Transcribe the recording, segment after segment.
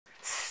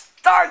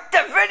Start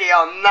the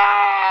video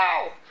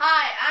now!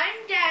 Hi,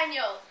 I'm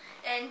Daniel,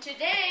 and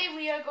today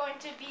we are going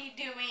to be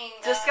doing...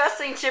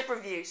 discussing chip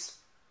reviews.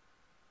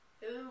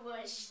 Who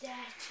was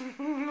that?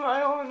 I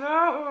don't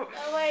know.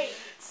 Oh, wait.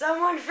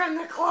 Someone from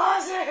the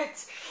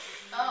closet.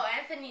 Oh,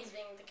 Anthony's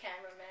being the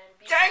cameraman.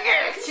 Dang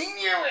it! He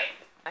knew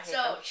it!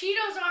 So,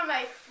 Cheetos are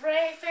my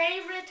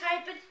favorite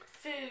type of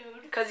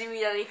food. Because you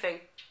eat anything.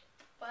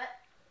 What?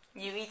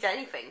 You eat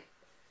anything.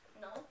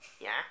 No.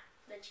 Yeah.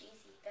 The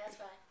cheesy, that's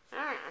why.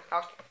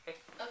 Okay.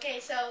 Okay,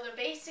 so they're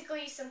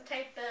basically some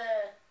type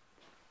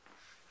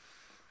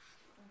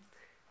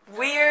of...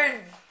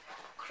 weird...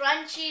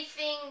 crunchy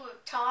thing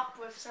topped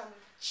with some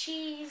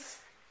cheese.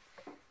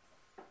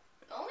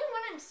 The only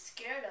one I'm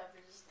scared of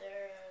is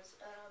there's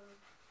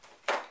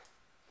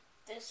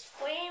this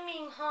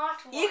flaming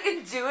hot one. You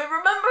can do it.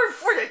 Remember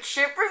for the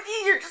chip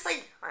review, you're just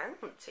like, I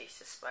don't taste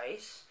the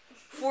spice.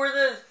 For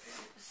the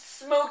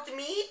smoked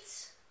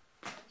meats?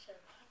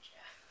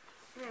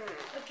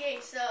 Okay,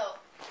 so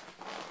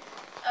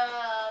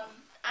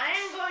I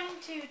am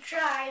going to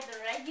try the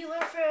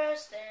regular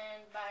first,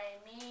 and by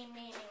me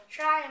meaning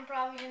try, I'm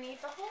probably going to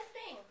eat the whole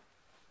thing.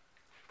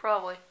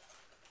 Probably.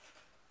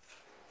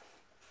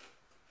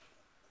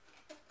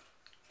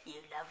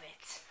 You love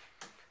it.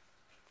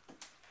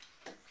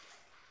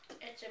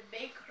 It's a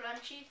big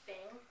crunchy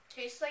thing.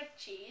 Tastes like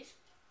cheese.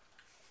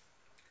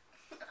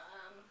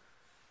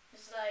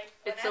 It's like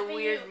it's a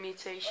weird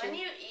mutation. When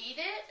you eat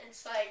it,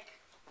 it's like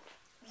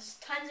there's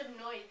tons of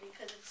noise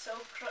because it's so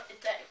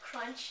that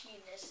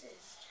crunchiness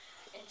is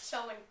it's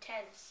so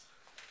intense.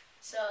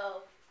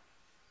 So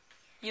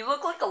you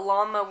look like a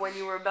llama when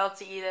you were about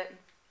to eat it.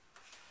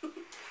 The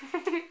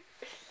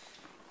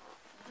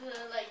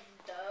like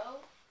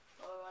dough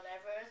or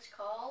whatever it's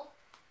called,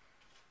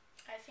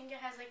 I think it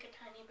has like a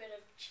tiny bit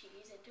of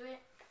cheese into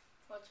it.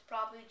 Well, it's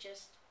probably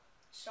just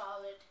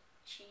solid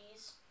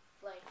cheese,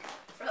 like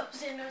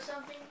frozen or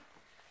something.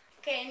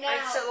 Okay, now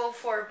I'd settle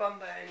for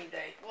Bumba any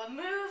day. we're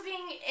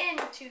moving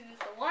into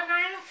the one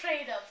I'm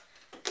afraid of.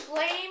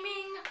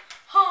 Flaming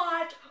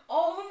hot.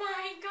 Oh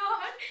my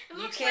god.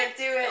 You can't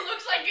do it. It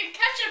looks like a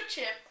ketchup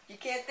chip. You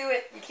can't do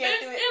it. You can't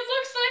do it. It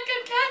looks like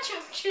a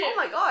ketchup chip. Oh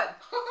my god.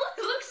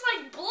 It looks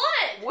like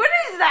blood. What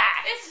is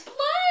that? It's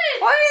blood.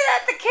 Point it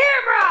at the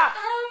camera.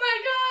 Oh my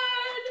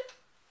god.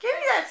 Give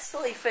me that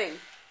silly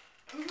thing.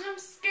 I'm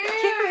scared.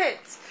 Give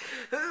it.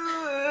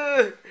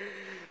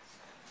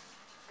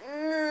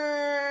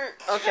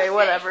 Okay,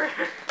 whatever.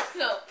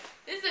 So,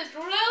 this is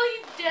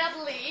really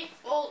deadly.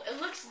 Well, it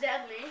looks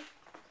deadly.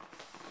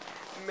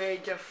 May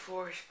the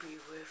force be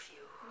with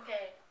you.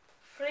 Okay.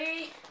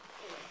 3,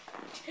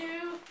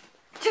 2.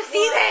 Just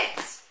eat it!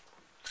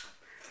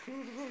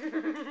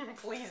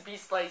 Please be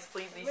spiced.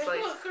 Please be It's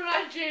spiced.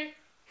 crunchy.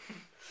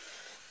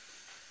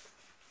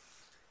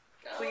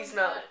 Please Oh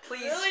no. God,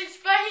 Please. Really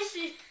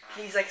spicy.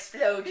 Please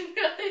explode.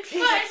 Really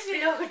Please spicy.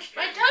 explode.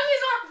 My tongue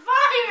is on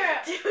fire.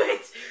 Do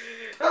it.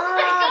 Oh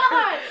my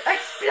god.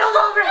 Explode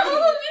already.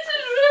 Oh, this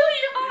is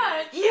really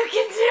hot. You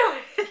can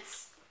do it.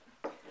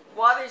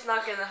 Water's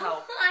not gonna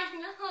help. I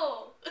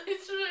know.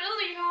 It's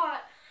really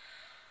hot.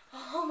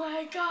 Oh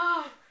my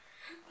god.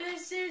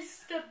 This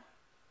is the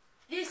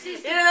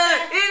Eat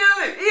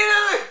another.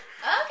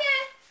 Okay.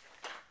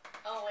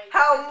 Oh wait.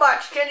 How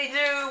much can he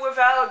do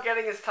without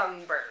getting his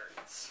tongue burns?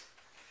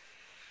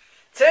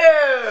 2,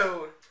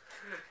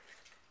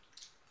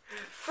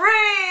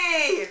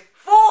 3,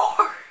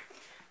 4,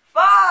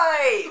 5.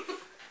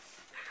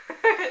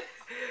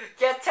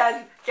 Get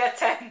 10. Get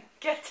 10.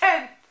 Get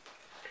 10.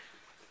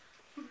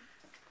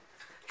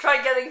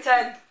 Try getting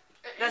 10.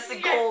 That's the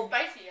goal.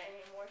 Spicy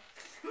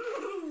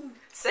anymore.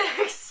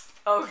 6.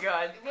 Oh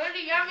god.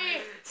 Really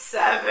yummy.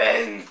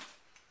 7.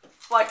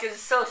 Why? Because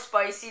it's so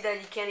spicy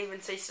that you can't even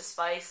taste the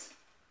spice.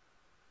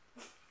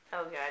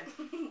 Oh god.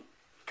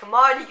 Come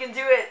on, you can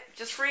do it.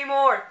 Just 3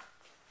 more.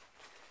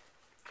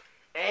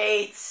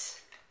 8.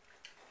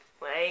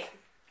 Wait.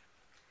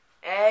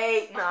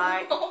 8,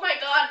 9. Oh my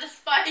god, the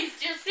spice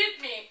just hit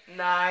me.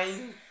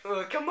 9.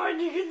 Oh, come on,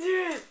 you can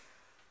do it.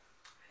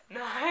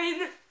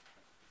 9.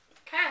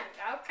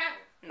 Okay.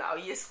 No,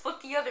 you split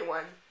the other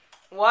one.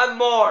 1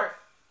 more.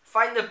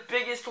 Find the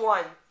biggest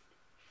one.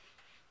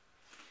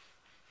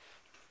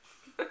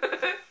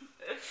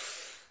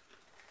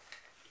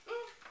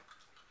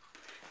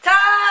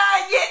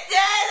 Ty, you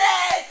did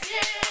it!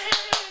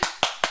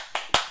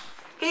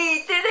 Yay!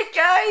 He did it,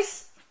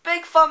 guys.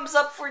 Big thumbs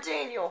up for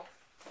Daniel.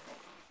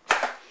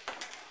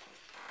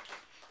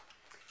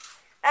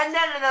 And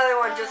then another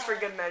one just for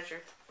good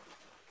measure.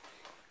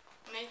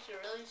 Makes it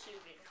really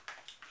soothing.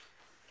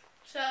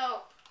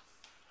 So,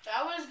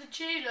 that was the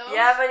Cheetos. You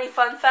have any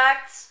fun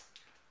facts?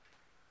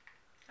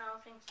 I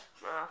don't think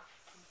so. Oh.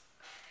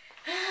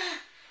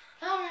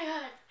 Oh my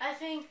god, I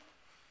think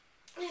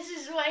this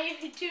is way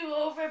too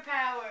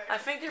overpowered. I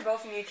think they're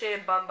both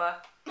mutated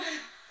Bumba.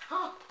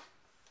 Oh.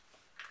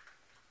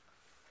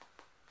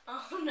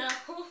 Oh no.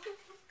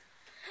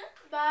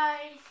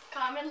 Bye.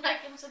 Comment,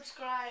 like, and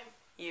subscribe.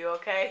 You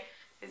okay?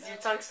 Is your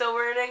tongue still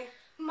burning?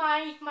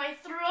 My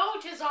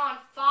throat is on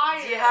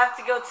fire. You have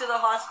to go to the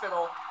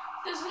hospital.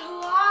 There's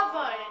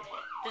lava in it.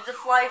 There's a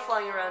fly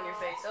flying around your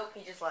face. Oh,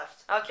 he just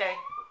left. Okay.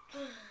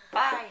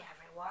 Bye,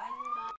 everyone.